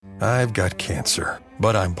I've got cancer,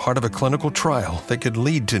 but I'm part of a clinical trial that could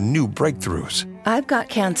lead to new breakthroughs. I've got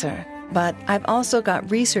cancer, but I've also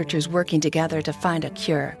got researchers working together to find a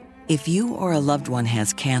cure. If you or a loved one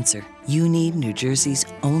has cancer, you need New Jersey's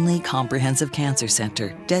only comprehensive cancer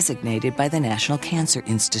center, designated by the National Cancer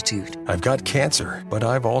Institute. I've got cancer, but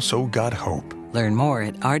I've also got hope. Learn more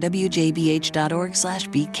at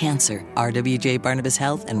rwjbh.org/beatcancer. RWJ Barnabas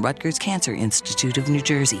Health and Rutgers Cancer Institute of New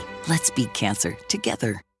Jersey. Let's beat cancer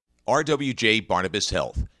together. RWJ Barnabas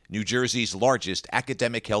Health, New Jersey's largest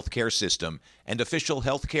academic healthcare system and official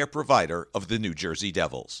healthcare provider of the New Jersey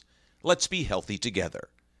Devils. Let's be healthy together.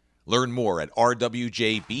 Learn more at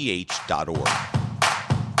rwjbh.org.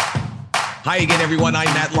 Hi again, everyone.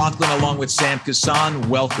 I'm Matt Loughlin along with Sam Kassan.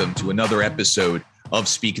 Welcome to another episode of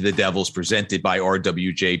Speak of the Devils, presented by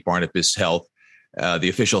RWJ Barnabas Health, the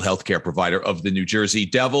official healthcare provider of the New Jersey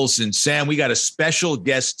Devils. And Sam, we got a special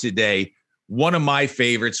guest today, one of my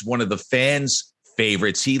favorites, one of the fans'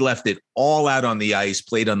 favorites. He left it all out on the ice,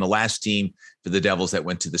 played on the last team for the Devils that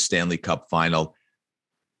went to the Stanley Cup final.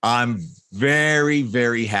 I'm very,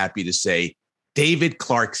 very happy to say David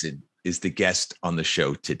Clarkson is the guest on the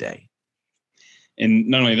show today. And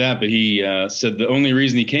not only that, but he said the only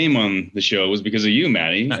reason he came on the show was because of you,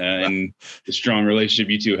 Matty, and the strong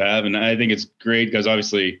relationship you two have. And I think it's great because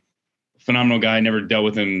obviously phenomenal guy. Never dealt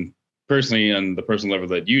with him personally on the personal level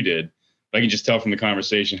that you did. But I can just tell from the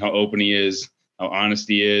conversation how open he is, how honest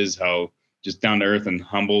he is, how just down to earth and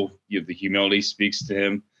humble. The humility speaks to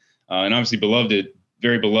him. And obviously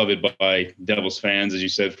very beloved by Devils fans, as you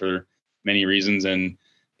said, for many reasons. And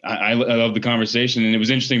I love the conversation. And it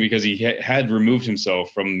was interesting because he had removed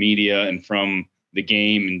himself from media and from the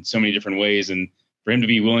game in so many different ways. And for him to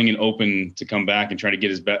be willing and open to come back and try to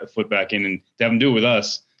get his foot back in and to have him do it with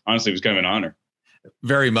us, honestly, it was kind of an honor.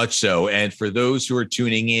 Very much so. And for those who are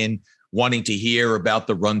tuning in, wanting to hear about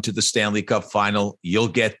the run to the Stanley Cup final, you'll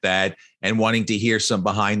get that. And wanting to hear some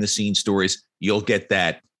behind the scenes stories, you'll get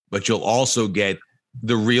that. But you'll also get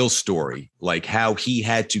the real story, like how he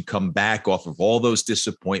had to come back off of all those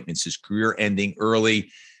disappointments, his career ending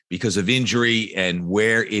early because of injury, and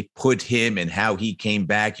where it put him and how he came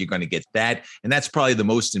back. You're going to get that. And that's probably the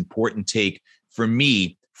most important take for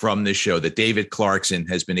me from this show, that David Clarkson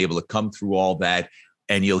has been able to come through all that.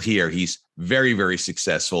 And you'll hear he's very, very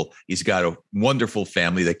successful. He's got a wonderful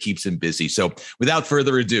family that keeps him busy. So without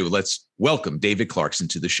further ado, let's welcome David Clarkson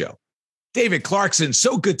to the show. David Clarkson,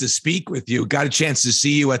 so good to speak with you. Got a chance to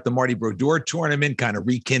see you at the Marty Brodeur tournament, kind of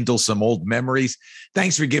rekindle some old memories.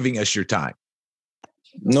 Thanks for giving us your time.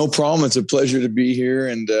 No problem. It's a pleasure to be here.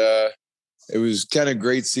 And it was kind of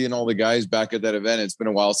great seeing all the guys back at that event. It's been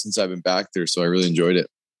a while since I've been back there, so I really enjoyed it.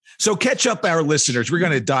 So catch up our listeners. We're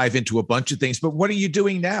going to dive into a bunch of things, but what are you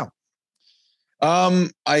doing now?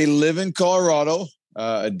 I live in Colorado,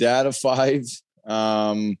 a dad of 5.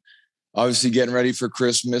 Obviously getting ready for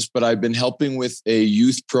Christmas, but I've been helping with a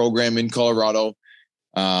youth program in Colorado,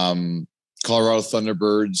 Colorado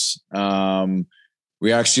Thunderbirds.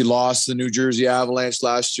 We actually lost the New Jersey Avalanche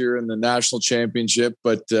last year in the national championship,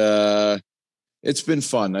 but it's been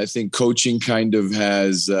fun. I think coaching kind of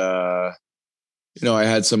has, I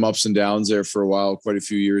had some ups and downs there for a while, quite a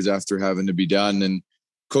few years after having to be done. And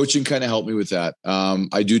coaching kind of helped me with that.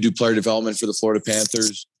 I do player development for the Florida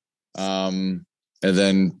Panthers. And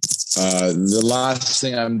then the last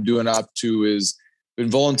thing I'm doing up to is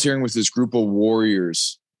been volunteering with this group of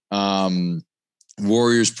Warriors program,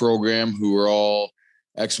 who are all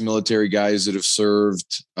ex-military guys that have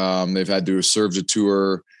served. They've had to have served a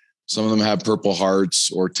tour. Some of them have Purple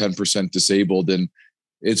Hearts or 10% disabled. And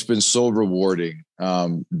it's been so rewarding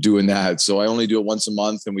doing that. So I only do it once a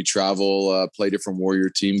month, and we travel, play different Warrior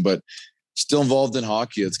team, but still involved in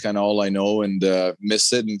hockey. It's kind of all I know, and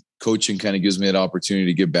miss it. And coaching kind of gives me that opportunity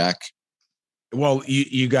to give back. Well,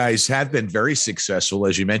 you guys have been very successful.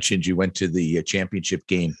 As you mentioned, you went to the championship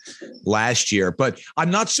game last year, but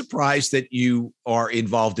I'm not surprised that you are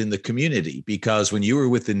involved in the community, because when you were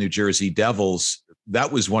with the New Jersey Devils,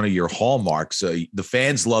 that was one of your hallmarks. The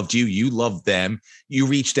fans loved you. You loved them. You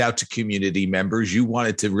reached out to community members. You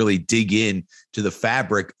wanted to really dig in to the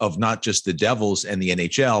fabric of not just the Devils and the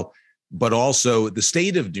NHL, but also the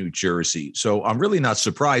state of New Jersey. So I'm really not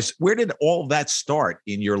surprised. Where did all that start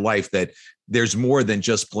in your life, that there's more than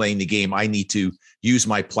just playing the game? I need to use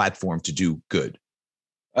my platform to do good.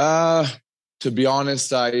 To be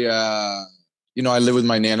honest, I lived with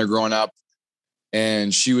my Nana growing up,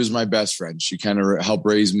 and she was my best friend. She kind of helped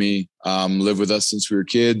raise me, lived with us since we were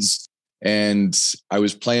kids. And I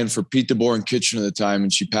was playing for Pete DeBoer in Kitchener at the time,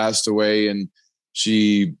 and she passed away. And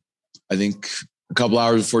I think a couple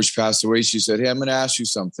hours before she passed away, she said, "Hey, I'm going to ask you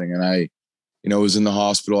something." And I was in the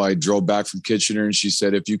hospital. I drove back from Kitchener, and she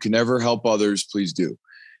said, if you can ever help others, please do.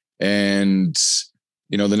 And,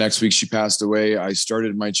 the next week she passed away. I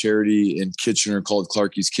started my charity in Kitchener called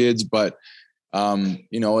Clarkie's Kids, but, I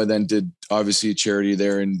then did obviously a charity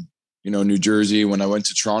there in, New Jersey when I went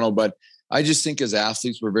to Toronto. But I just think as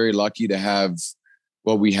athletes, we're very lucky to have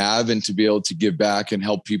what we have and to be able to give back and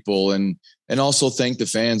help people and also thank the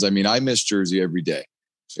fans. I mean, I miss Jersey every day.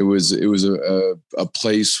 It was a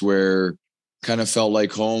place where kind of felt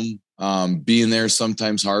like home. Being there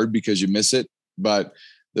sometimes hard because you miss it, but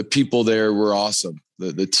the people there were awesome.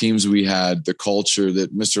 The teams we had, the culture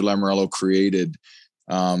that Mr. Lamoriello created,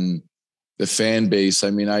 the fan base. I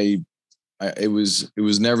mean, it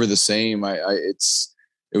was never the same.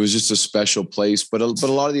 It was just a special place, but a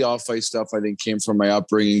lot of the off-ice stuff I think came from my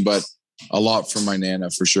upbringing, but a lot from my Nana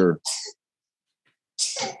for sure.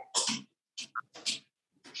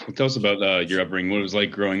 Well, tell us about your upbringing, what it was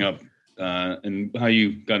like growing up, and how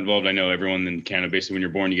you got involved. I know everyone in Canada, basically when you're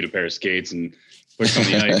born, you get a pair of skates and push on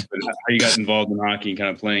the ice, but how you got involved in hockey and kind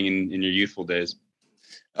of playing in your youthful days?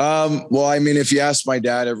 Well, I mean, if you ask my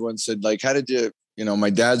dad, everyone said, like, how did you, my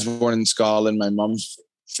dad's born in Scotland, my mom's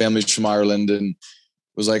family's from Ireland, and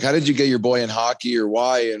was like, how did you get your boy in hockey or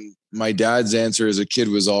why? And my dad's answer as a kid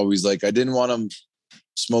was always like, I didn't want him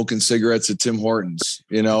smoking cigarettes at Tim Hortons,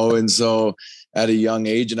 and so at a young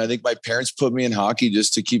age. And I think my parents put me in hockey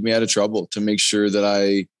just to keep me out of trouble, to make sure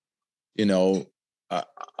that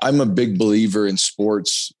I'm a big believer in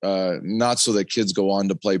sports, not so that kids go on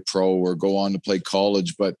to play pro or go on to play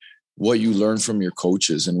college, but what you learn from your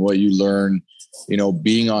coaches and what you learn,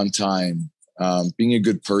 being on time, being a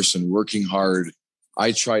good person, working hard.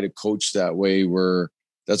 I try to coach that way, where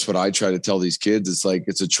that's what I try to tell these kids. It's like,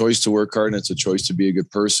 it's a choice to work hard and it's a choice to be a good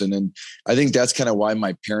person. And I think that's kind of why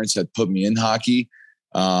my parents had put me in hockey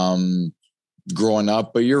growing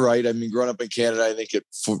up. But you're right. I mean, growing up in Canada, I think at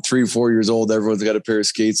 3 or 4 years old, everyone's got a pair of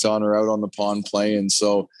skates on or out on the pond playing.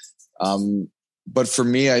 So, but for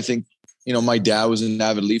me, I think, my dad was an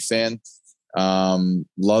avid Leaf fan,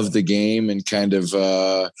 loved the game, and kind of,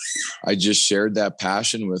 I just shared that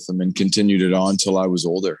passion with him and continued it on till I was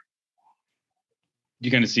older. You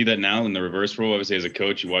kind of see that now in the reverse role. Obviously, as a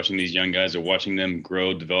coach, you're watching these young guys, or watching them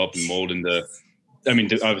grow, develop, and mold into, I mean,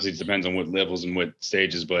 obviously it depends on what levels and what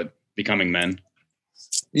stages, but becoming men.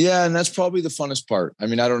 Yeah. And that's probably the funnest part. I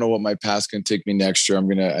mean, I don't know what my past can take me next year. I'm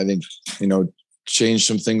going to, I think, change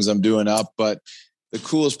some things I'm doing up, but the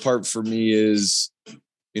coolest part for me is,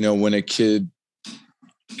 when a kid,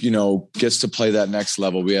 gets to play that next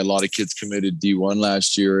level. We had a lot of kids committed D1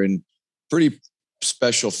 last year, and pretty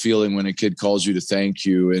special feeling when a kid calls you to thank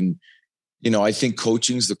you. And, I think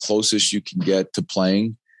coaching is the closest you can get to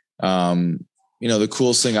playing. The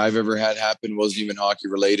coolest thing I've ever had happen wasn't even hockey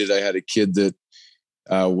related. I had a kid that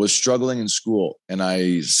was struggling in school, and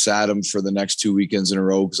I sat him for the next 2 weekends in a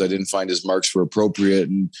row because I didn't find his marks were appropriate.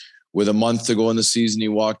 And with a month to go in the season, he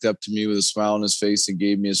walked up to me with a smile on his face and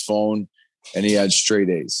gave me his phone, and he had straight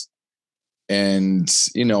A's. And,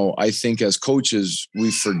 I think as coaches,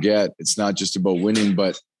 we forget it's not just about winning,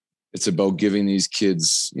 but it's about giving these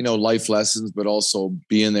kids, life lessons, but also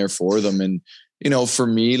being there for them. And, for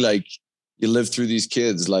me, like, you live through these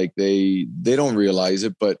kids, like they don't realize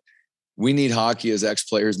it, but we need hockey as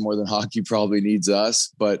ex-players more than hockey probably needs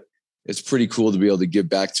us. But it's pretty cool to be able to give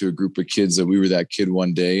back to a group of kids that we were that kid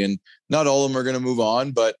one day. And not all of them are going to move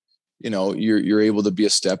on, but you're able to be a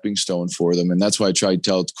stepping stone for them. And that's why I try to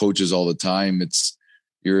tell coaches all the time,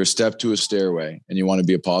 you're a step to a stairway, and you want to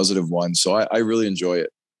be a positive one. So I really enjoy it.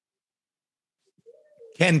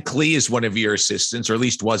 Ken Klee is one of your assistants, or at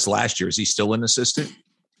least was last year. Is he still an assistant?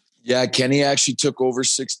 Yeah, Kenny actually took over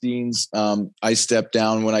 16s. I stepped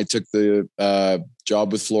down when I took the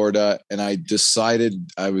job with Florida, and I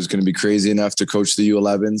decided I was going to be crazy enough to coach the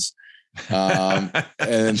U11s.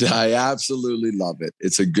 And I absolutely love it.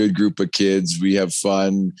 It's a good group of kids. We have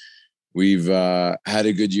fun. We've had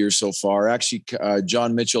a good year so far. Actually,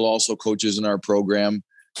 John Mitchell also coaches in our program.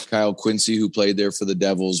 Kyle Quincy, who played there for the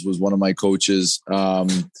Devils, was one of my coaches.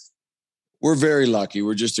 We're very lucky.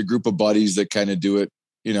 We're just a group of buddies that kind of do it,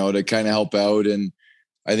 to kind of help out. And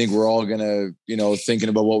I think we're all going to, thinking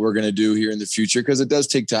about what we're going to do here in the future, because it does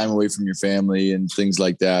take time away from your family and things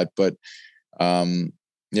like that. But,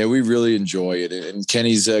 yeah, we really enjoy it. And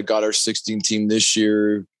Kenny's got our 16 team this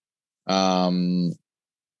year.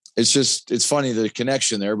 It's funny, the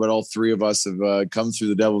connection there, but all three of us have come through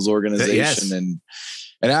the Devils organization. Yes.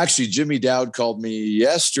 And actually Jimmy Dowd called me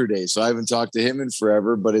yesterday, so I haven't talked to him in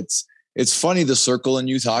forever, but it's funny, the circle in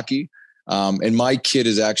youth hockey. And my kid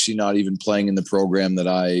is actually not even playing in the program that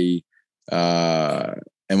I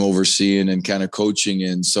am overseeing and kind of coaching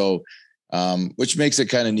in. So which makes it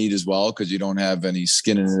kind of neat as well because you don't have any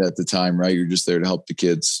skin in it at the time, right? You're just there to help the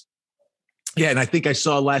kids. Yeah, and I think I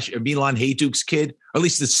saw last year Milan Hajduk's kid, or at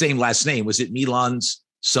least the same last name. Was it Milan's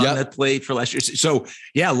son that played for last year? So,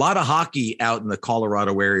 yeah, a lot of hockey out in the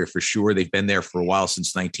Colorado area for sure. They've been there for a while,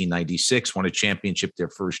 since 1996, won a championship their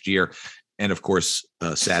first year. And, of course,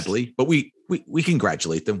 sadly, but we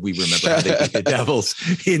congratulate them. We remember how they beat the Devils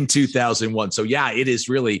in 2001. So, yeah, it is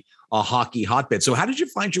really a hockey hotbed. So how did you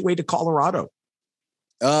find your way to Colorado?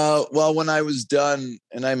 Well, when I was done,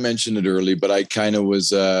 and I mentioned it early, but I kind of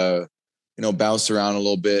was, bounced around a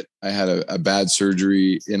little bit. I had a bad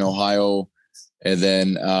surgery in Ohio. And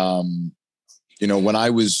then, when I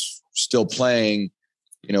was still playing,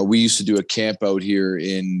 we used to do a camp out here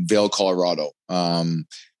in Vail, Colorado,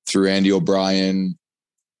 through Andy O'Brien,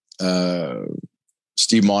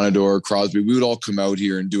 Steve Monador, Crosby. We would all come out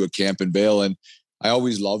here and do a camp in Vail. And I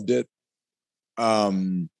always loved it.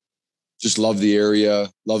 Just love the area,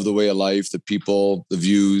 love the way of life, the people, the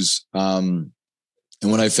views.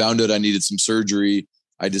 And when I found out I needed some surgery,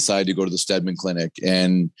 I decided to go to the Steadman Clinic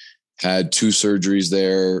and had 2 surgeries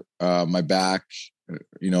there, my back, and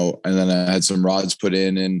then I had some rods put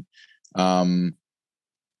in. And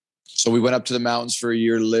so we went up to the mountains for a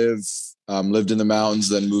year to lived in the mountains,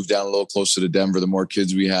 then moved down a little closer to Denver, the more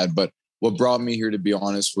kids we had. But what brought me here, to be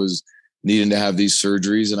honest, was needing to have these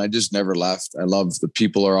surgeries. And I just never left. I love the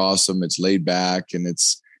people are awesome. It's laid back and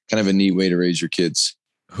it's kind of a neat way to raise your kids.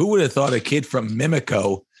 Who would have thought a kid from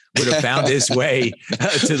Mimico would have found his way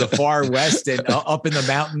to the far west and up in the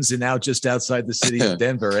mountains and now just outside the city of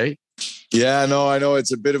Denver, right? Yeah, no, I know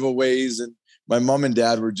it's a bit of a ways. And my mom and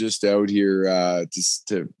dad were just out here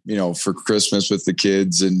for Christmas with the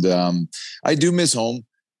kids. And I do miss home.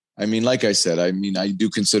 I mean, like I said, I do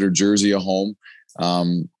consider Jersey a home.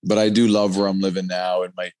 But I do love where I'm living now.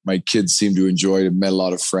 And my kids seem to enjoy it. I've met a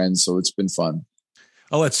lot of friends. So it's been fun.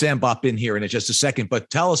 I'll let Sam bop in here in just a second, but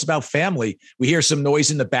tell us about family. We hear some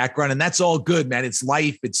noise in the background and that's all good, man. It's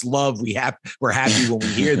life. It's love. We're happy when we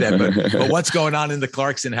hear them, but what's going on in the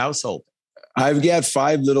Clarkson household? I've got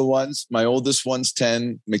 5 little ones. My oldest one's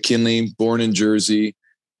 10, McKinley, born in Jersey.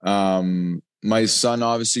 My son,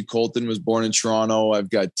 obviously Colton, was born in Toronto. I've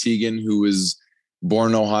got Tegan, who was born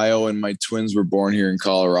in Ohio, and my twins were born here in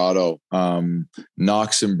Colorado,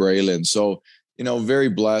 Knox and Braylon. So, very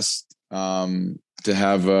blessed, to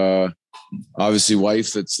have obviously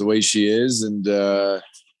wife that's the way she is, and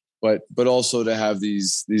but also to have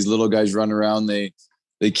these little guys run around. They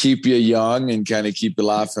keep you young and kind of keep you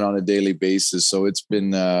laughing on a daily basis. So it's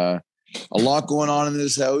been a lot going on in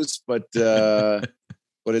this house, but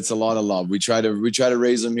it's a lot of love. We try to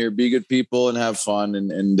raise them here, be good people, and have fun,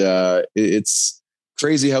 and it's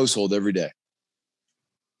crazy household every day.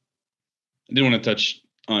 I did want to touch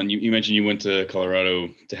on you mentioned you went to Colorado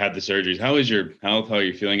to have the surgeries. How is your health? How are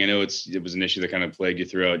you feeling? I know it was an issue that kind of plagued you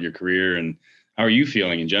throughout your career, and how are you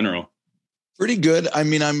feeling in general? Pretty good. I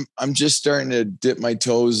mean, I'm just starting to dip my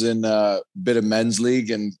toes in a bit of men's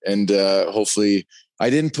league, and hopefully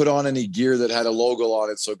I didn't put on any gear that had a logo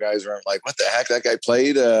on it, so guys aren't like, what the heck, that guy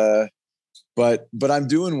played? But I'm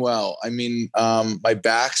doing well. I mean, my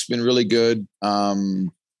back's been really good.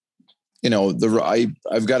 I've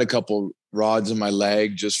got a couple rods in my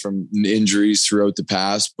leg just from injuries throughout the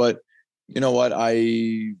past, but you know what?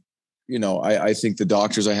 I think the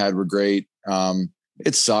doctors I had were great.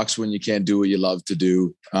 It sucks when you can't do what you love to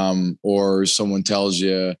do, or someone tells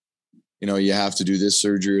you, you have to do this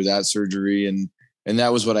surgery or that surgery. And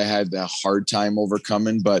that was what I had a hard time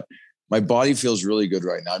overcoming, but my body feels really good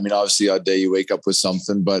right now. I mean, obviously a day you wake up with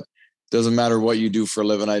something, but it doesn't matter what you do for a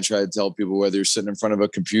living. I try to tell people, whether you're sitting in front of a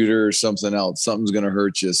computer or something else, something's going to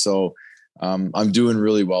hurt you. So I'm doing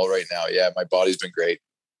really well right now. Yeah, my body's been great.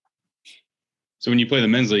 So when you play the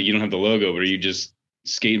men's league, you don't have the logo, but are you just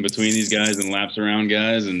skating between these guys and laps around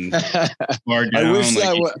guys and far down? I wish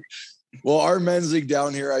that was. Well, our men's league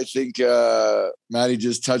down here, I think Maddie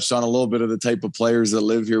just touched on a little bit of the type of players that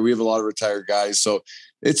live here. We have a lot of retired guys, so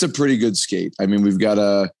it's a pretty good skate. I mean, we've got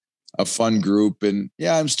a fun group, and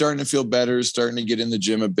yeah, I'm starting to feel better, starting to get in the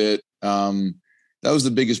gym a bit. That was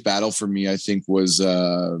the biggest battle for me, I think, was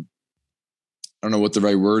I don't know what the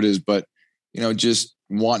right word is, but just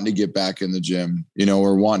wanting to get back in the gym,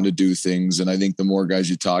 or wanting to do things. And I think the more guys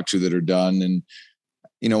you talk to that are done, and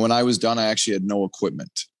when I was done, I actually had no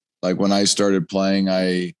equipment. Like when I started playing,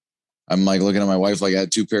 I'm like looking at my wife, like I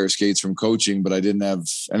had 2 pair of skates from coaching, but I didn't have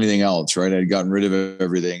anything else, right? I'd gotten rid of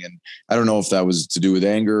everything. And I don't know if that was to do with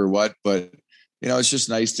anger or what, but it's just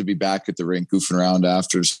nice to be back at the rink goofing around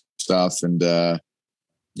after stuff. And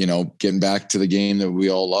getting back to the game that we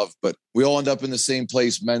all love. But we all end up in the same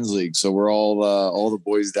place, men's league. So we're all the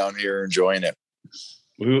boys down here enjoying it.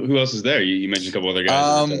 Who else is there? You mentioned a couple other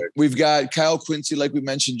guys. We've got Kyle Quincy, like we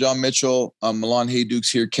mentioned, John Mitchell, Milan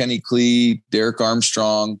Hayduk's here, Kenny Klee, Derek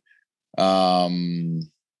Armstrong. There's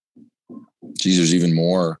even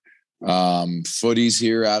more. Footy's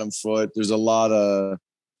here, Adam Foote.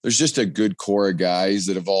 There's just a good core of guys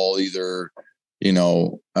that have all either,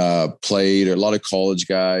 played, or a lot of college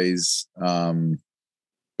guys.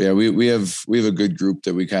 We have a good group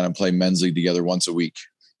that we kind of play men's league together once a week.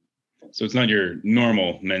 So it's not your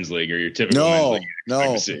normal men's league or your typical men's league.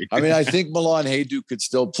 No. I mean, I think Milan Hayduk could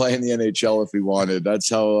still play in the NHL if he wanted. That's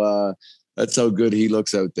how good he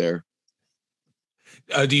looks out there.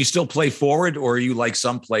 Do you still play forward, or are you like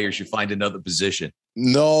some players, you find another position?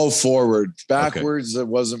 No, forward. Backwards, okay. It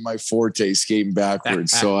wasn't my forte, skating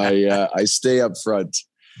backwards. So I stay up front.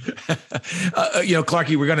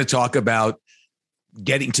 Clarky, we're going to talk about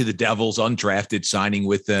getting to the Devils, undrafted, signing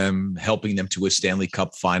with them, helping them to a Stanley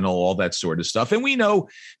Cup final, all that sort of stuff. And we know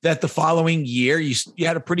that the following year, you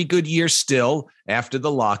had a pretty good year still after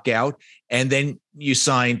the lockout, and then you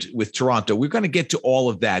signed with Toronto. We're going to get to all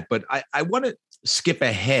of that, but I want to skip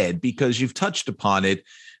ahead because you've touched upon it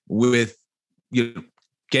with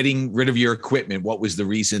getting rid of your equipment. What was the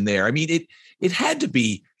reason there? I mean, it had to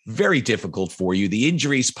be very difficult for you. The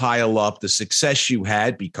injuries pile up, the success you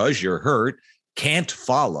had because you're hurt can't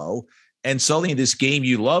follow, and suddenly this game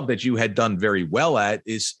you love that you had done very well at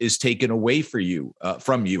is taken away from you.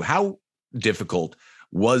 How difficult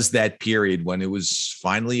was that period when it was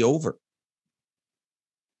finally over?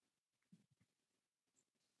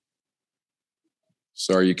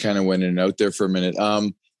 Sorry, you kind of went in and out there for a minute.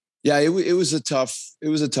 It was a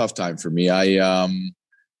tough time for me. I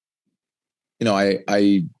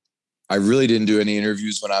really didn't do any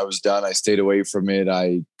interviews when I was done. I stayed away from it.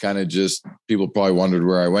 I kind of people probably wondered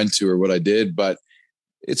where I went to or what I did, but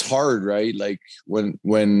it's hard, right? Like when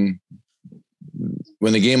the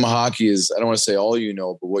game of hockey is, I don't want to say all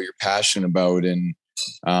but what you're passionate about. And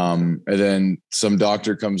then some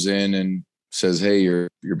doctor comes in and says, hey, your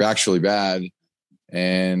back's really bad.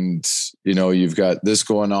 And, you've got this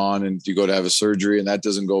going on, and you go to have a surgery and that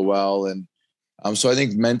doesn't go well. And so I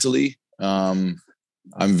think mentally,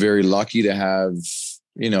 I'm very lucky to have,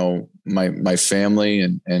 my family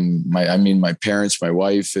and my parents, my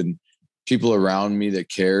wife, and people around me that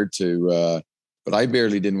cared but I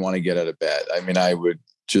barely didn't want to get out of bed. I mean, I would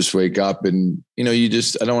just wake up and, I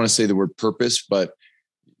don't want to say the word purpose, but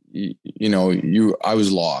I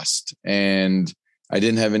was lost, and I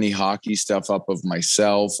didn't have any hockey stuff up of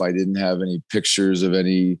myself. I didn't have any pictures of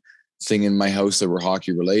anything in my house that were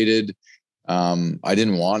hockey related. I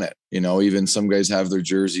didn't want it, even some guys have their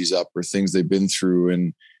jerseys up or things they've been through,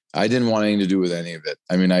 and I didn't want anything to do with any of it.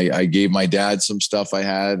 I mean, I gave my dad some stuff I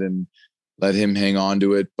had and let him hang on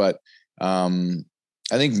to it. But I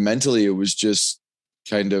think mentally it was just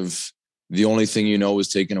kind of the only thing, was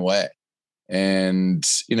taken away. And,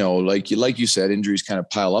 like you said, injuries kind of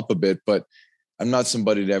pile up a bit, but I'm not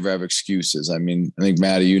somebody to ever have excuses. I mean, I think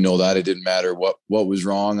Maddie, that it didn't matter what was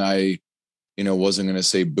wrong. I wasn't going to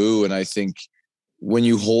say boo. And I think when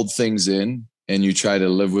you hold things in and you try to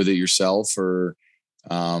live with it yourself, or,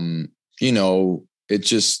 it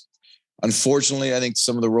just, unfortunately, I think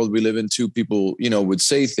some of the world we live in too, people, would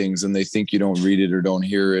say things and they think you don't read it or don't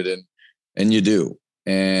hear it. And you do.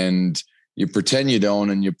 And you pretend you don't,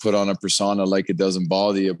 and you put on a persona like it doesn't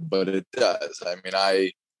bother you, but it does. I mean,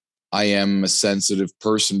 I am a sensitive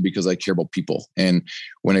person because I care about people. And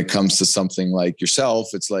when it comes to something like yourself,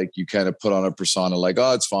 it's like you kind of put on a persona like,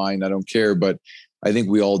 oh, it's fine, I don't care. But I think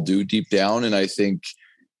we all do deep down. And I think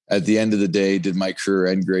at the end of the day, did my career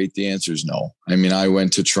end great? The answer is no. I mean, I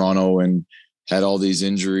went to Toronto and had all these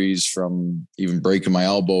injuries, from even breaking my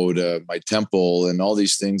elbow to my temple and all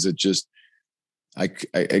these things that just, I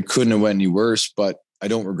couldn't have went any worse, but I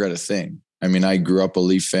don't regret a thing. I mean, I grew up a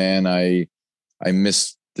Leaf fan. I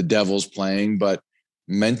missed the Devils playing, but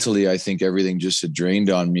mentally, I think everything just had drained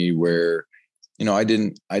on me where, I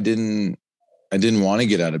didn't want to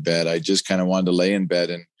get out of bed. I just kind of wanted to lay in bed.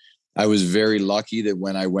 And I was very lucky that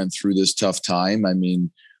when I went through this tough time, I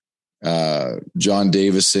mean, John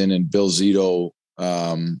Davison and Bill Zito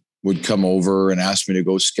would come over and ask me to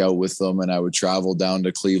go scout with them. And I would travel down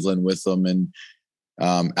to Cleveland with them. And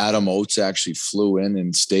Adam Oates actually flew in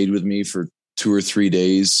and stayed with me for 2 or 3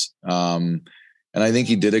 days. And I think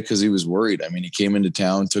he did it because he was worried. I mean, he came into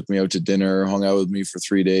town, took me out to dinner, hung out with me for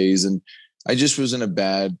 3 days. And I just was in a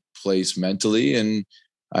bad place mentally. And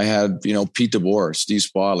I had, Pete DeBoer, Steve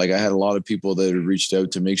Spa, like I had a lot of people that had reached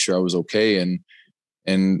out to make sure I was okay. And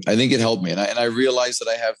And I think it helped me. And I realized that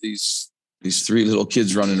I have these 3 little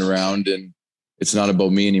kids running around, and it's not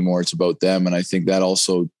about me anymore. It's about them. And I think that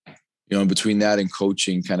also, between that and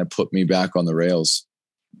coaching kind of put me back on the rails.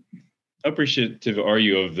 How appreciative are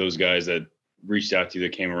you of those guys that reached out to you,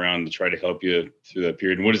 that came around to try to help you through that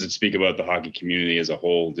period? And what does it speak about the hockey community as a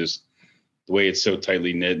whole, just the way it's so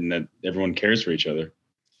tightly knit and that everyone cares for each other?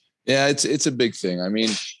 Yeah, it's a big thing. I mean,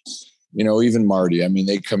 even Marty,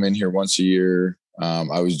 they come in here once a year.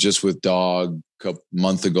 I was just with Dog a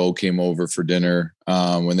month ago, came over for dinner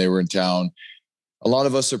when they were in town. A lot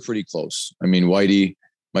of us are pretty close. Whitey,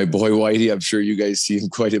 my boy Whitey, I'm sure you guys see him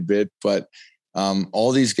quite a bit, but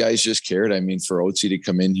all these guys just cared. For Otzi to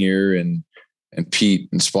come in here and Pete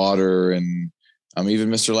and Spotter and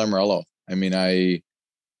even Mr. Lamoriello.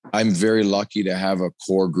 I'm very lucky to have a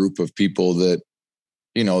core group of people that,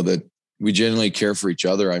 that we genuinely care for each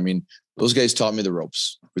other. Those guys taught me the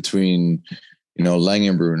ropes between,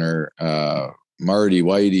 Langenbrunner, Marty,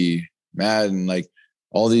 Whitey, Madden,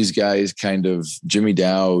 all these guys, kind of Jimmy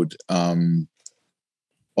Dowd,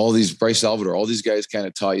 all these Bryce Salvador, all these guys kind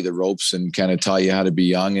of taught you the ropes and kind of taught you how to be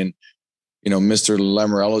young. And, Mr.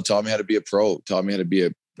 Lamoriello taught me how to be a pro, taught me how to be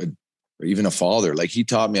even a father. He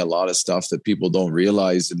taught me a lot of stuff that people don't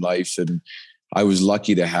realize in life. And I was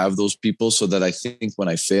lucky to have those people, so that I think when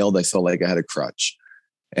I failed, I felt like I had a crutch.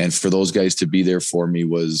 And for those guys to be there for me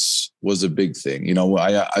was a big thing.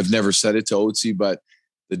 I've never said it to Otzi, but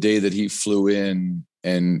the day that he flew in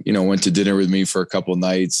and, went to dinner with me for a couple of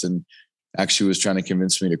nights and actually was trying to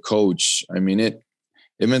convince me to coach,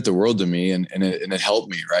 it meant the world to me, and it helped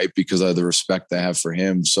me, right? Because of the respect I have for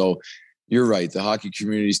him. So you're right. The hockey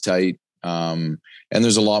community is tight. And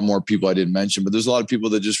there's a lot more people I didn't mention, but there's a lot of people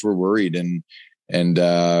that just were worried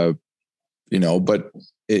but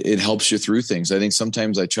it helps you through things. I think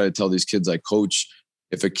sometimes I try to tell these kids I coach,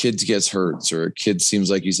 if a kid gets hurt or a kid seems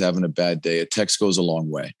like he's having a bad day, a text goes a long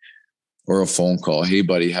way, or a phone call. Hey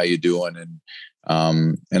buddy, how you doing?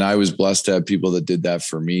 And I was blessed to have people that did that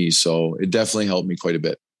for me. So it definitely helped me quite a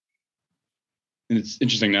bit. And it's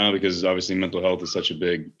interesting now because obviously mental health is such a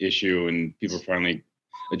big issue, and people are finally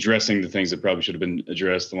addressing the things that probably should have been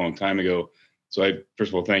addressed a long time ago. So I, first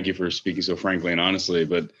of all, thank you for speaking so frankly and honestly.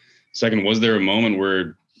 But second, was there a moment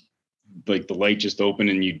where the light just opened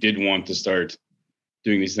and you did want to start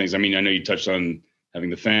doing these things? I know you touched on having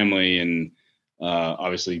the family and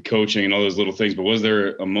obviously coaching and all those little things, but was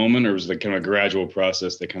there a moment, or was it kind of a gradual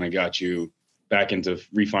process that kind of got you back into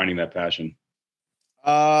refining that passion?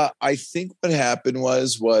 I think what happened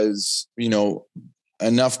was,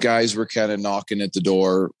 enough guys were kind of knocking at the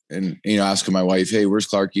door and, asking my wife, hey, where's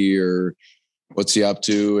Clarkie, or what's he up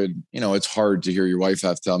to? And, it's hard to hear your wife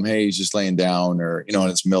have to tell him, hey, he's just laying down, or, and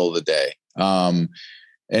it's middle of the day. And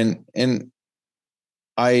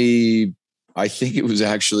I think it was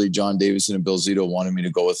actually John Davison and Bill Zito wanted me to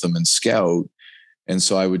go with them and scout. And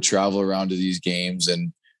so I would travel around to these games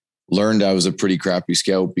and learned I was a pretty crappy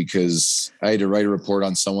scout because I had to write a report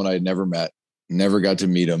on someone I had never met, never got to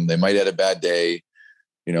meet them. They might have had a bad day.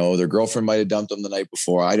 Their girlfriend might have dumped them the night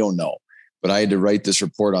before. I don't know. But I had to write this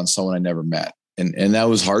report on someone I never met. And that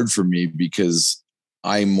was hard for me because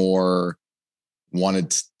I more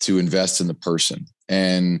wanted to invest in the person.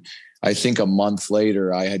 And I think a month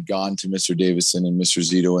later, I had gone to Mr. Davison and Mr.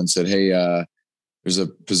 Zito and said, hey, there's a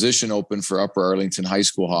position open for Upper Arlington high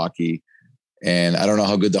school hockey. And I don't know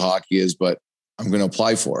how good the hockey is, but I'm going to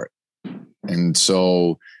apply for it. And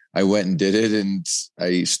so I went and did it. And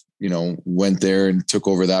I, went there and took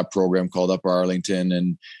over that program called Upper Arlington.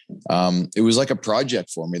 And it was like a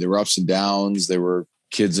project for me. There were ups and downs. There were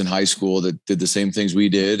kids in high school that did the same things we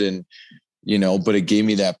did. And, but it gave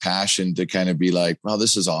me that passion to kind of be like, wow,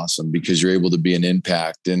 this is awesome because you're able to be an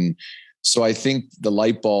impact. And so I think the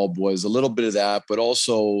light bulb was a little bit of that, but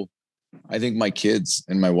also I think my kids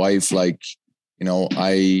and my wife,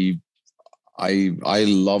 I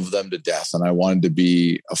love them to death, and I wanted to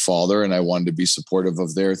be a father, and I wanted to be supportive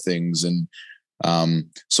of their things. And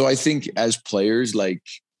so I think as players, I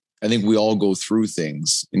think we all go through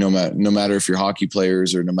things, no matter if you're hockey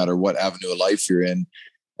players or no matter what avenue of life you're in,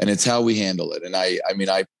 and it's how we handle it. And I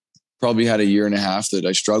probably had a year and a half that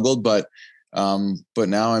I struggled, but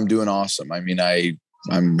now I'm doing awesome.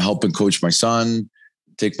 I'm helping coach my son,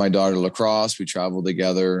 take my daughter to lacrosse. We travel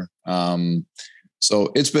together.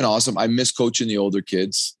 So it's been awesome. I miss coaching the older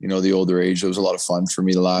kids, the older age. It was a lot of fun for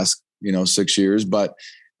me the last, 6 years, but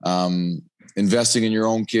investing in your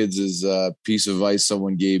own kids is a piece of advice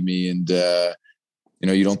someone gave me, and,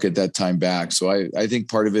 you don't get that time back. So I think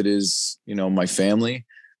part of it is, my family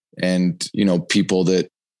and, people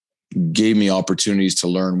that gave me opportunities to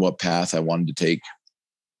learn what path I wanted to take.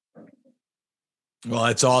 Well,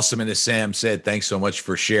 that's awesome. And as Sam said, thanks so much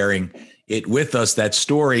for sharing it with us, that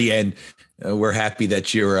story. And we're happy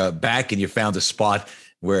that you're back and you found a spot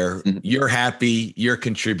where you're happy, you're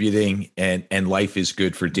contributing, and life is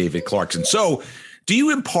good for David Clarkson. So do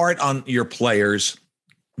you impart on your players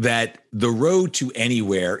that the road to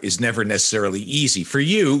anywhere is never necessarily easy? For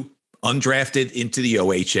you, undrafted into the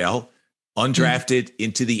OHL, undrafted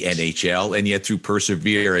into the NHL, and yet through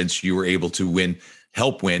perseverance, you were able to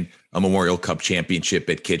help win a Memorial Cup championship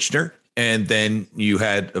at Kitchener. And then you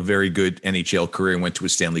had a very good NHL career and went to a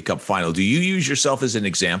Stanley Cup final. Do you use yourself as an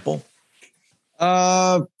example?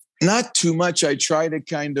 Not too much. I try to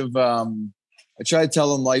I try to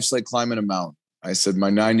tell them life's like climbing a mountain. I said, my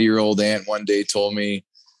 90-year-old aunt one day told me,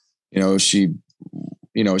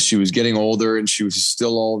 she was getting older and she was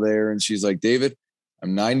still all there. And she's like, David,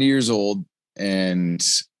 I'm 90 years old and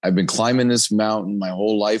I've been climbing this mountain my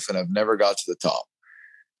whole life and I've never got to the top.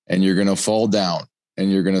 And you're going to fall down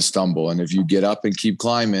and you're going to stumble. And if you get up and keep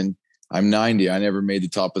climbing, I'm 90. I never made the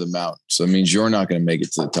top of the mountain. So it means you're not going to make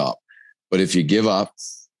it to the top. But if you give up,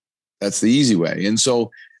 that's the easy way. And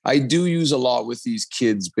so I do use a lot with these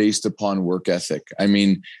kids based upon work ethic. I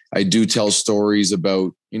mean, I do tell stories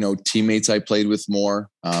about, teammates I played with more.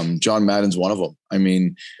 John Madden's one of them. I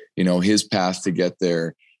mean, his path to get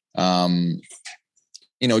there,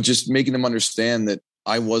 just making them understand that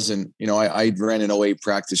I wasn't, I ran an 08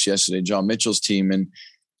 practice yesterday, John Mitchell's team. And,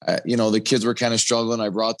 the kids were kind of struggling. I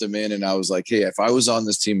brought them in and I was like, hey, if I was on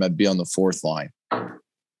this team, I'd be on the fourth line.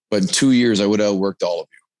 But in 2 years, I would have outworked all of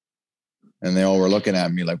you. And they all were looking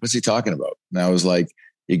at me like, what's he talking about? And I was like,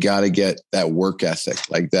 you got to get that work ethic,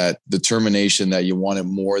 like that determination that you want it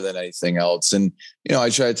more than anything else. And, I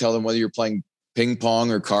try to tell them whether you're playing ping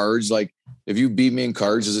pong or cards, like if you beat me in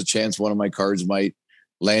cards, there's a chance one of my cards might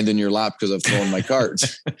land in your lap because I've thrown my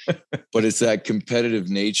cards. But it's that competitive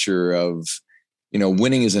nature of,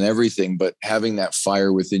 winning isn't everything, but having that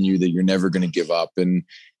fire within you that you're never going to give up. And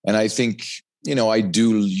I think, I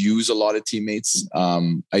do use a lot of teammates.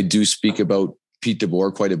 I do speak about Pete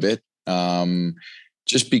DeBoer quite a bit,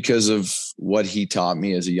 just because of what he taught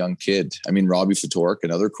me as a young kid. I mean, Robbie Ftorek,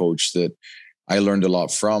 another coach that I learned a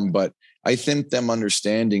lot from, but I think them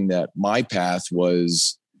understanding that my path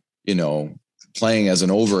was, playing as an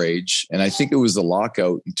overage. And I think it was the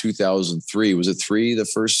lockout in 2003. Was it 3, the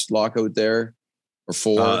first lockout there, or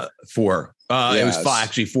 4? 4. It was 5,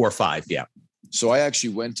 actually 4 or 5. Yeah. So I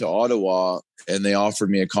actually went to Ottawa and they offered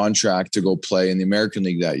me a contract to go play in the American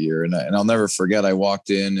League that year. And I'll never forget, I walked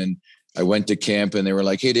in and I went to camp and they were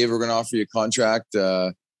like, hey, Dave, we're going to offer you a contract.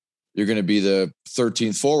 You're going to be the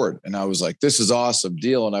 13th forward. And I was like, this is awesome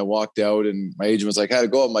deal. And I walked out and my agent was like, how'd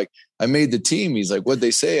it go? I'm like, I made the team. He's like, what'd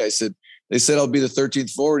they say? I said, they said I'll be the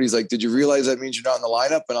 13th forward. He's like, did you realize that means you're not in the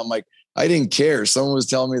lineup? And I'm like, I didn't care. Someone was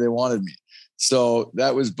telling me they wanted me. So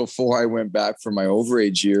that was before I went back for my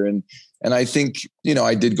overage year. And I think,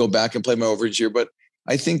 I did go back and play my overage year, but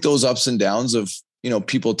I think those ups and downs of,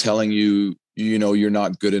 people telling you, you're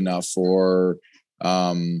not good enough or,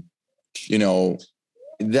 that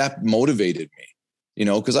motivated me,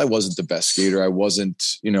 because I wasn't the best skater. I wasn't,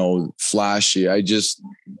 flashy. I just,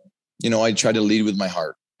 I tried to lead with my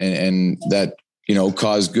heart and that,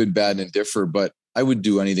 caused good, bad, and indifferent, but I would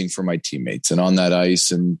do anything for my teammates and on that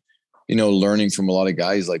ice and, learning from a lot of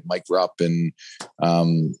guys like Mike Rupp and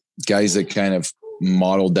guys that kind of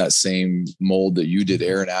modeled that same mold that you did,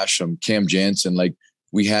 Aaron Asham, Cam Jansen. Like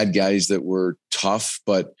we had guys that were tough,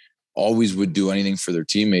 but always would do anything for their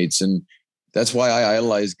teammates. And that's why I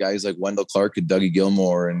idolize guys like Wendell Clark and Dougie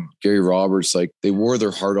Gilmore and Gary Roberts. Like they wore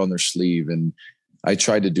their heart on their sleeve. And I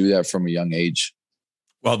tried to do that from a young age.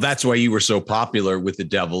 Well, that's why you were so popular with the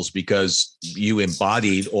Devils, because you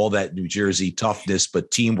embodied all that New Jersey toughness,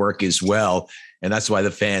 but teamwork as well. And that's why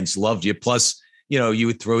the fans loved you. Plus, you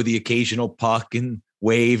would throw the occasional puck and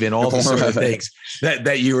wave and all the sort of things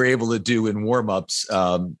that you were able to do in warmups.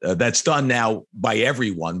 That's done now by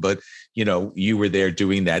everyone, but you were there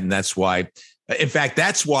doing that. And that's why, in fact,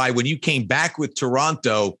 that's why when you came back with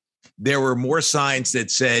Toronto, there were more signs that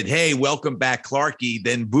said, hey, welcome back, Clarkie,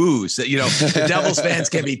 than boos. The Devils fans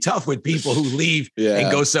can be tough with people who leave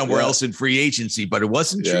and go somewhere else in free agency, but it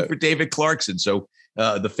wasn't true for David Clarkson. So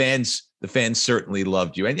the fans certainly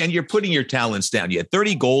loved you. And you're putting your talents down. You had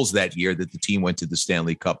 30 goals that year that the team went to the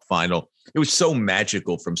Stanley Cup final. It was so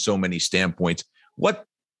magical from so many standpoints. What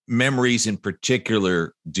memories in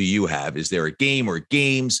particular do you have? Is there a game or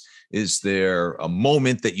games? Is there a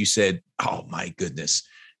moment that you said, oh my goodness,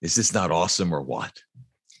 is this not awesome or what?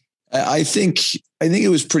 I think it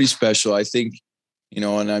was pretty special. I think,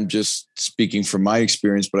 and I'm just speaking from my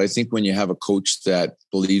experience, but I think when you have a coach that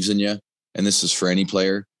believes in you, and this is for any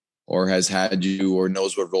player or has had you or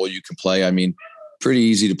knows what role you can play. I mean, pretty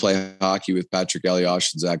easy to play hockey with Patrick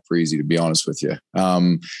Elias and Zach Parise, to be honest with you.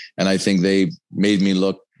 And I think they made me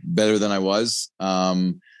look better than I was.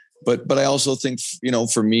 But I also think,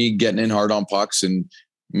 for me, getting in hard on pucks and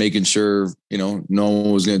making sure, no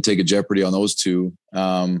one was going to take a jeopardy on those two.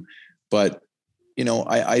 But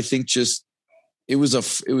I think just it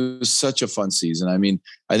was such a fun season. I mean,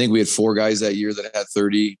 I think we had 4 guys that year that had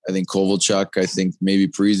 30. I think Kovalchuk, I think maybe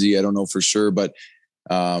Parise, I don't know for sure, but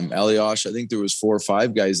Elias, I think there was 4 or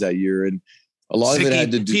 5 guys that year, and a lot of it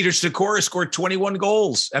had to do. Peter Sikora scored 21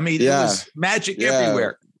 goals. I mean, it was magic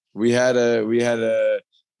everywhere. We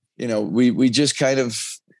just kind of,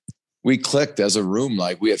 we clicked as a room.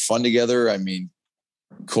 Like, we had fun together. I mean,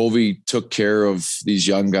 Covey took care of these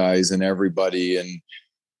young guys and everybody. And,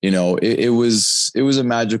 it was a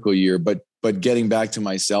magical year, but getting back to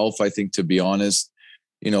myself, I think, to be honest,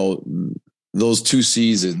 those 2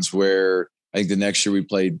 seasons where I think the next year we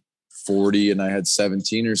played 40 and I had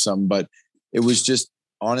 17 or something, but it was just,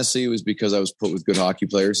 honestly, it was because I was put with good hockey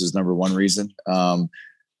players is number one reason.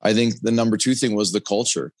 I think the number 2 thing was the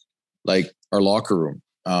culture, like our locker room,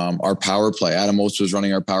 our power play. Adam Oates was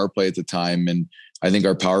running our power play at the time. And I think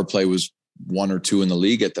our power play was 1 or 2 in the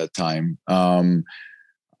league at that time.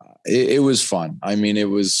 It was fun. I mean, it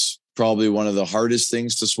was probably one of the hardest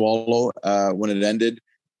things to swallow when it ended,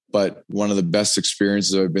 but one of the best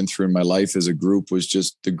experiences I've been through in my life as a group was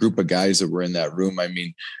just the group of guys that were in that room. I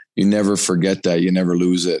mean, you never forget that. You never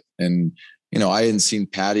lose it. And, I hadn't seen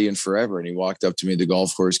Patty in forever, and he walked up to me at the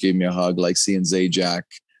golf course, gave me a hug, like seeing Zajac,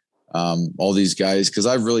 all these guys, because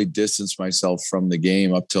I've really distanced myself from the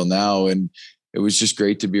game up till now. And it was just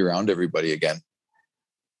great to be around everybody again.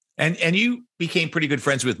 And you became pretty good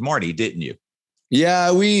friends with Marty, didn't you?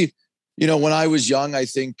 Yeah, we, when I was young, I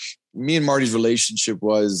think me and Marty's relationship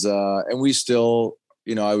was, and we still,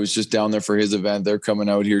 I was just down there for his event. They're coming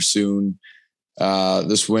out here soon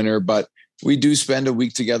this winter, but we do spend a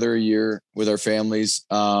week together a year with our families.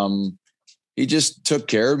 He just took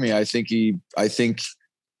care of me. I think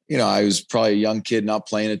I was probably a young kid, not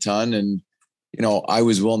playing a ton. And, I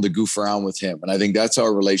was willing to goof around with him. And I think that's how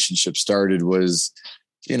our relationship started was,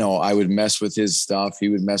 I would mess with his stuff. He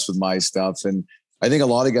would mess with my stuff. And I think a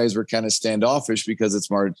lot of guys were kind of standoffish because it's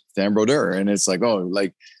Martin Brodeur. And it's like,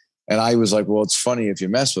 and I was like, well, it's funny if you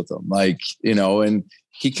mess with him, and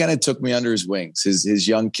he kind of took me under his wings, his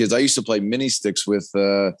young kids. I used to play mini sticks with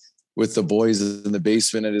the boys in the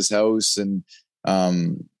basement at his house. And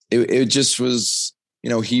it just was,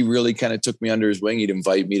 he really kind of took me under his wing. He'd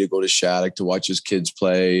invite me to go to Shattuck to watch his kids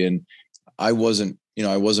play. And I wasn't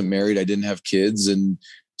married. I didn't have kids. And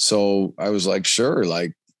so I was like, sure.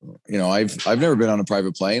 Like, I've never been on a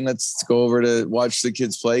private plane. Let's go over to watch the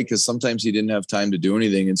kids play. Cause sometimes he didn't have time to do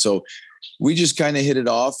anything. And so we just kind of hit it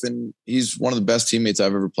off, and he's one of the best teammates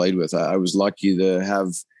I've ever played with. I was lucky to have,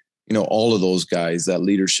 all of those guys, that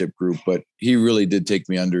leadership group, but he really did take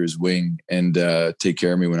me under his wing and take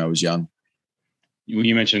care of me when I was young.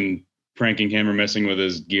 You mentioned pranking him or messing with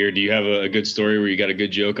his gear. Do you have a good story where you got a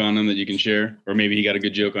good joke on him that you can share? Or maybe he got a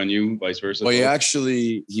good joke on you, vice versa? Well,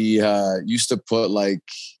 he used to put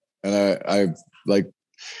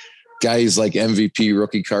guys like MVP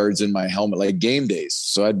rookie cards in my helmet, like game days.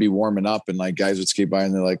 So I'd be warming up and like guys would skate by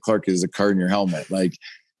and they're like, Clark, is a card in your helmet.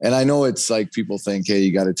 And I know it's like people think, hey,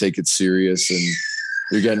 you got to take it serious and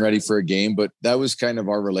you're getting ready for a game. But that was kind of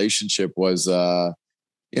our relationship was,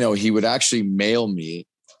 he would actually mail me.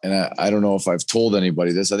 And I don't know if I've told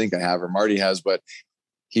anybody this. I think I have, or Marty has, but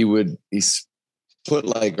he put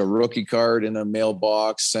like a rookie card in a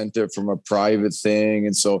mailbox, sent it from a private thing.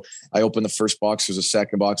 And so I opened the first box. There's a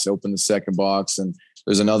second box. I opened the second box and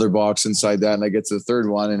there's another box inside that. And I get to the third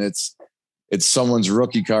one and it's someone's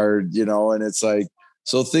rookie card, and it's like,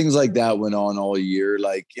 so things like that went on all year.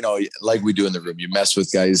 Like, like we do in the room, you mess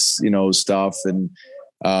with guys, stuff. And,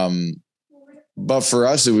 but for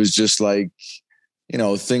us, it was just like,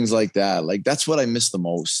 things like that. Like, that's what I miss the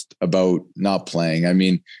most about not playing. I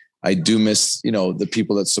mean, I do miss, the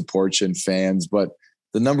people that support you and fans, but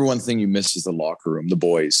the number one thing you miss is the locker room, the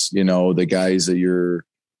boys, the guys that you're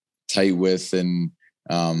tight with and,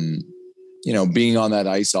 being on that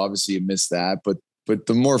ice, obviously you miss that, but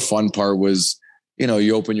the more fun part was,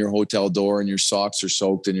 you open your hotel door and your socks are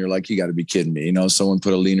soaked and you're like, you gotta be kidding me. Someone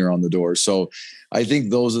put a leaner on the door. So I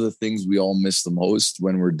think those are the things we all miss the most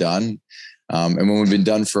when we're done. And when we've been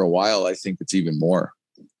done for a while, I think it's even more.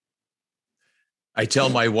 I tell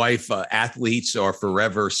my wife, athletes are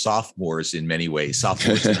forever sophomores in many ways,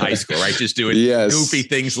 sophomores in high school, right? Just doing goofy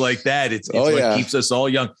things like that. It's what keeps us all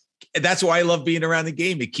young. And that's why I love being around the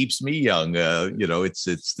game. It keeps me young.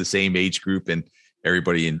 It's the same age group. And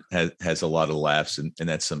everybody has a lot of laughs, and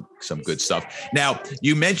that's some good stuff. Now,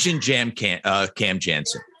 you mentioned Cam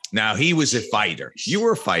Jansen. Now, he was a fighter. You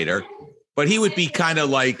were a fighter, but he would be kind of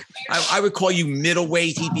like, I would call you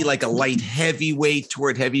middleweight. He'd be like a light heavyweight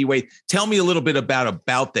toward heavyweight. Tell me a little bit about a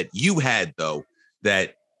bout that you had, though,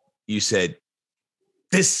 that you said,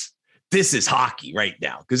 this is hockey right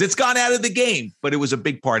now, because it's gone out of the game, but it was a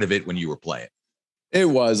big part of it when you were playing. It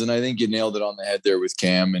was, and I think you nailed it on the head there with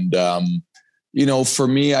Cam. And, for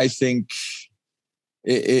me, I think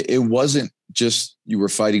it wasn't just you were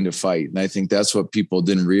fighting to fight. And I think that's what people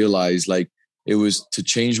didn't realize. Like, it was to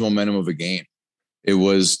change momentum of a game. It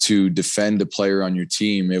was to defend a player on your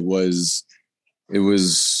team. It was, it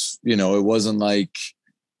wasn't like,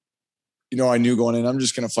 I knew going in, I'm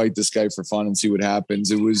just going to fight this guy for fun and see what happens.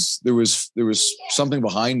 There was something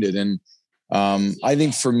behind it. And I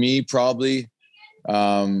think for me, probably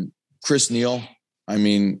Chris Neil. I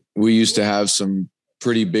mean, we used to have some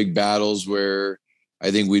pretty big battles where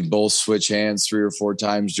I think we'd both switch hands 3 or 4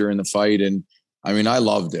 times during the fight. And I mean, I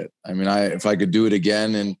loved it. I mean, if I could do it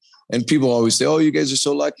again, and people always say, oh, you guys are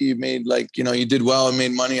so lucky. You made you did well and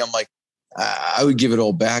made money. I'm like, I would give it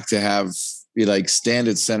all back to have you stand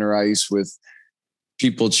at center ice with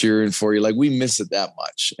people cheering for you. Like, we miss it that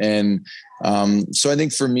much. And so I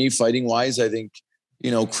think for me, fighting wise, I think,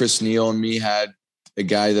 Chris Neil and me had a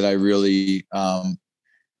guy that I really, I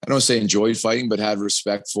don't say enjoyed fighting, but had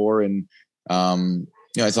respect for. And,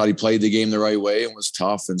 I thought he played the game the right way and was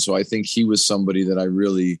tough. And so I think he was somebody that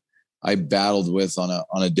I battled with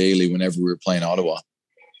on a daily whenever we were playing Ottawa.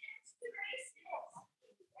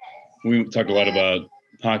 We talk a lot about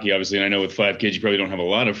hockey, obviously, and I know with 5 kids, you probably don't have a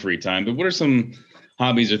lot of free time, but what are some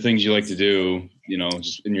hobbies or things you like to do,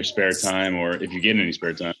 just in your spare time, or if you get any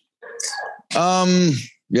spare time?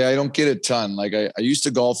 Yeah, I don't get a ton. Like I used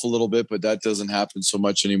to golf a little bit, but that doesn't happen so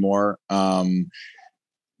much anymore.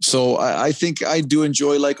 So I think I do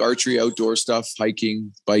enjoy archery, outdoor stuff,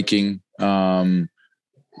 hiking, biking. I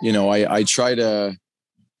try to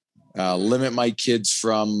limit my kids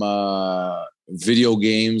from video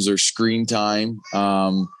games or screen time.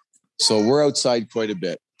 So we're outside quite a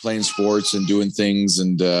bit, playing sports and doing things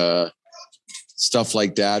and stuff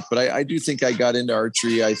like that. But I do think I got into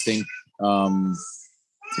archery. I think,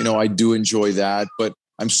 I do enjoy that, but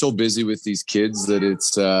I'm so busy with these kids that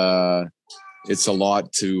it's a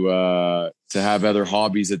lot to have other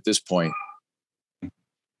hobbies at this point.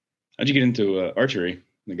 How'd you get into archery?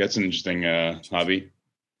 Like, that's an interesting hobby.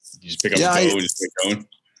 You just pick up a bow and just get going.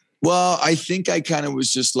 Well, I think I kind of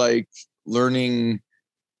was just learning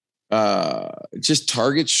just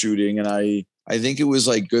target shooting. And I think it was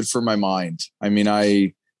good for my mind. I mean,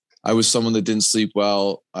 I was someone that didn't sleep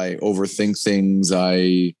well. I overthink things.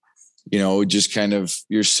 Just kind of,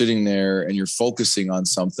 you're sitting there and you're focusing on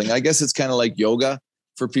something. I guess it's kind of like yoga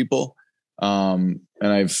for people. And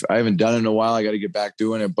I haven't done it in a while. I got to get back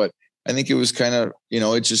doing it, but I think it was kind of,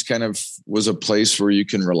 it just kind of was a place where you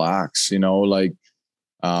can relax, and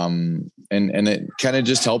it kind of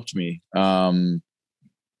just helped me. I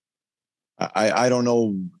don't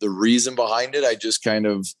know the reason behind it. I just I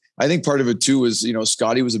think part of it too was,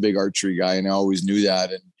 Scotty was a big archery guy and I always knew that.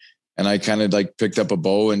 And I kind of picked up a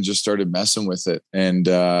bow and just started messing with it. And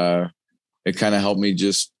it kind of helped me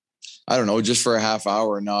just for a half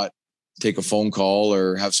hour, not take a phone call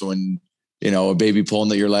or have someone, a baby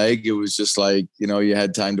pulling at your leg. It was just you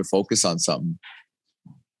had time to focus on something.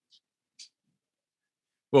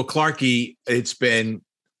 Well, Clarky, it's been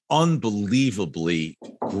unbelievably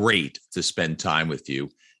great to spend time with you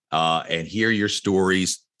and hear your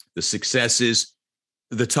stories, the successes,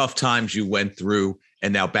 the tough times you went through,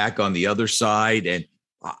 and now back on the other side. And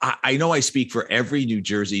I know I speak for every New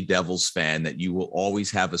Jersey Devils fan that you will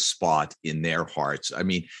always have a spot in their hearts. I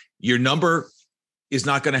mean, your number is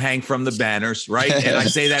not going to hang from the banners, right? And I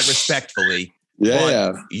say that respectfully.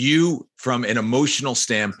 Yeah. You, from an emotional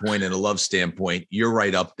standpoint and a love standpoint, you're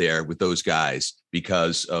right up there with those guys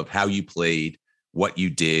because of how you played, what you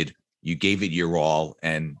did. You gave it your all,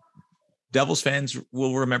 and Devils fans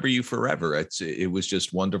will remember you forever. It was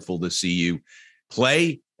just wonderful to see you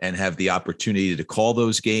play and have the opportunity to call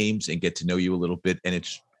those games and get to know you a little bit. And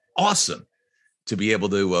it's awesome to be able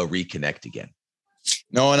to reconnect again.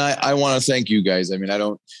 No, and I want to thank you guys. I mean, I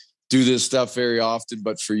don't do this stuff very often,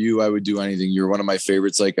 but for you, I would do anything. You're one of my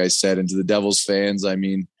favorites, like I said. And to the Devils fans, I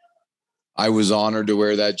mean, I was honored to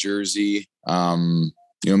wear that jersey. Mr.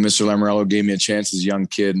 Lamoriello gave me a chance as a young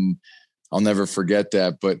kid, and I'll never forget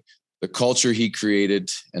that. But the culture he created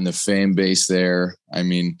and the fan base there, I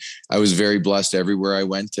mean, I was very blessed everywhere I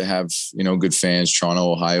went to have, good fans,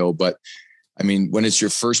 Toronto, Ohio. But I mean, when it's your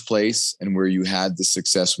first place and where you had the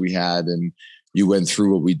success we had and you went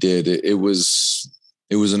through what we did. It was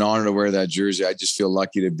an honor to wear that jersey. I just feel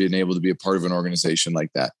lucky to have been able to be a part of an organization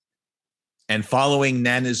like that. And following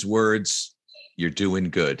Nana's words, you're doing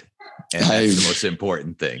good. And that's the most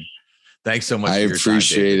important thing. Thanks so much. I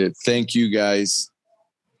appreciate it. Thank you, guys.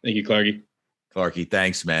 Thank you, Clarky. Clarky,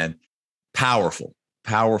 thanks, man.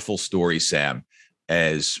 Powerful story, Sam,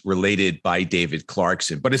 as related by David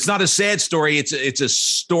Clarkson. But it's not a sad story. It's a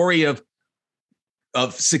story of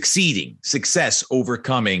success,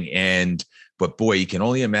 overcoming. But boy, you can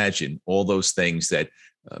only imagine all those things that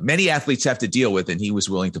many athletes have to deal with, and he was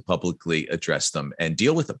willing to publicly address them and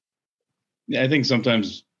deal with them. Yeah, I think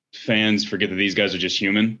sometimes fans forget that these guys are just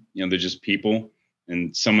human. They're just people,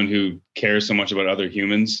 and someone who cares so much about other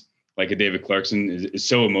humans, like a David Clarkson, is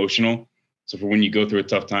so emotional. So for when you go through a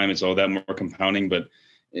tough time, it's all that more compounding. But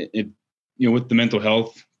it with the mental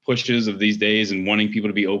health pushes of these days and wanting people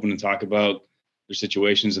to be open and talk about their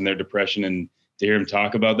situations and their depression, and to hear him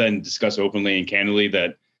talk about that and discuss openly and candidly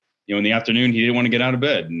that, in the afternoon, he didn't want to get out of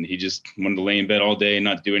bed and he just wanted to lay in bed all day and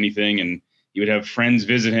not do anything. And he would have friends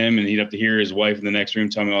visit him and he'd have to hear his wife in the next room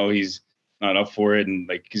tell me, he's not up for it. And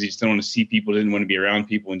because he just didn't want to see people, didn't want to be around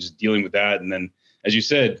people, and just dealing with that. And then, as you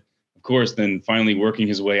said, of course, then finally working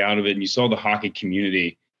his way out of it. And you saw the hockey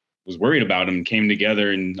community was worried about him and came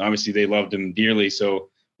together, and obviously they loved him dearly. So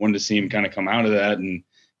wanted to see him kind of come out of that, and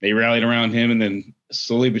they rallied around him. And then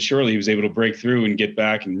slowly but surely he was able to break through and get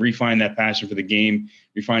back and refine that passion for the game,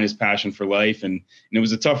 refine his passion for life. And it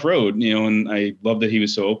was a tough road, and I love that he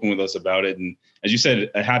was so open with us about it. And as you said,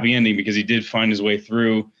 a happy ending, because he did find his way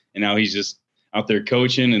through, and now he's just out there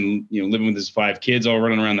coaching and, living with his 5 kids, all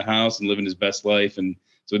running around the house and living his best life. And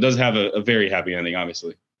so it does have a very happy ending,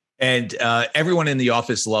 obviously. And everyone in the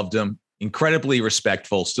office loved him. Incredibly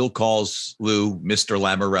respectful, still calls Lou Mr.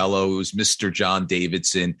 Lamorello, who's Mr. John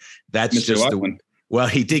Davidson. That's Mr. just well,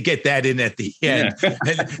 he did get that in at the end. Yeah.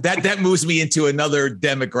 that moves me into another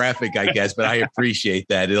demographic, I guess, but I appreciate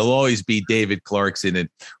that. It'll always be David Clarkson, and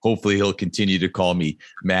hopefully he'll continue to call me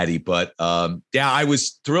Matty. But I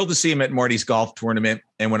was thrilled to see him at Marty's golf tournament.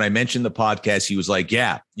 And when I mentioned the podcast, he was like,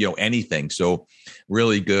 anything. So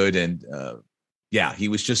really good. And he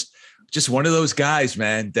was just one of those guys,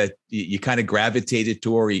 man, that you kind of gravitated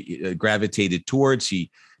towards.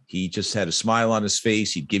 He just had a smile on his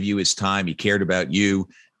face. He'd give you his time. He cared about you.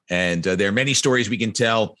 And there are many stories we can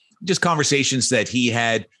tell, just conversations that he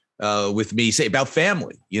had with me, say about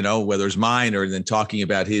family, whether it's mine or then talking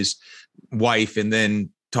about his wife and then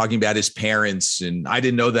talking about his parents. And I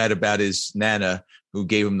didn't know that about his Nana, who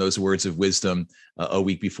gave him those words of wisdom a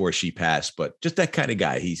week before she passed. But just that kind of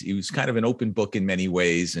guy. He was kind of an open book in many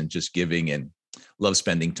ways, and just giving, and love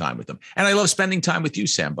spending time with him. And I love spending time with you,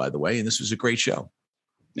 Sam, by the way. And this was a great show.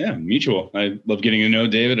 Yeah, mutual. I love getting to know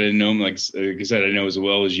David. I didn't know him, like I said, I know as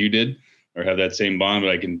well as you did, or have that same bond, but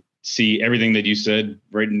I can see everything that you said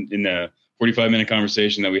right in the 45-minute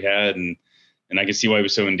conversation that we had. And I can see why it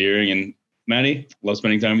was so endearing. And Matty, love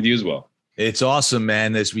spending time with you as well. It's awesome,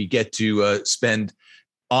 man, as we get to spend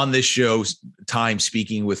on this show time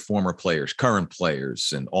speaking with former players, current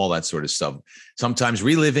players, and all that sort of stuff. Sometimes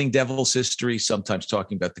reliving Devils history, sometimes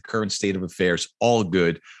talking about the current state of affairs, all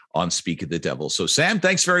good on Speak of the Devils. So Sam,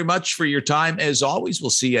 thanks very much for your time. As always, we'll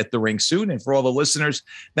see you at the rink soon. And for all the listeners,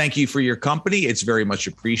 thank you for your company. It's very much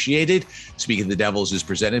appreciated. Speak of the Devils is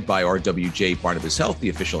presented by RWJ Barnabas Health, the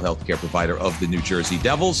official healthcare provider of the New Jersey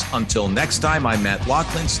Devils. Until next time, I'm Matt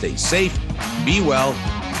Loughlin. Stay safe, be well.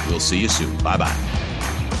 We'll see you soon. Bye-bye.